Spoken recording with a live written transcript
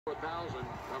1,000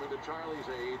 coming to Charlie's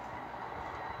aid.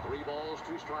 3 balls,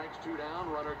 2 strikes, 2 down.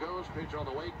 Runner goes. Pitch on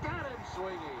the way. Got him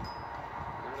swinging.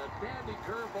 And a dandy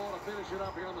curveball to finish it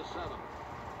up here in the 7th.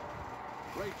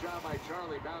 Great job by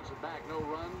Charlie bouncing back. No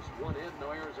runs, 1 hit, no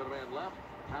errors, and a man left.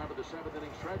 Time for the 7th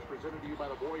inning stretch presented to you by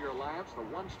the Warrior Alliance, the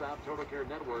one-stop total care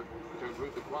network to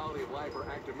improve the quality of life for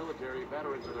active military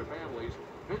veterans and their families.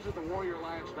 Visit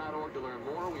thewarrioralliance.org to learn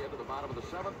more. We head to the bottom of the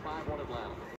 7th, 5-1 Atlanta.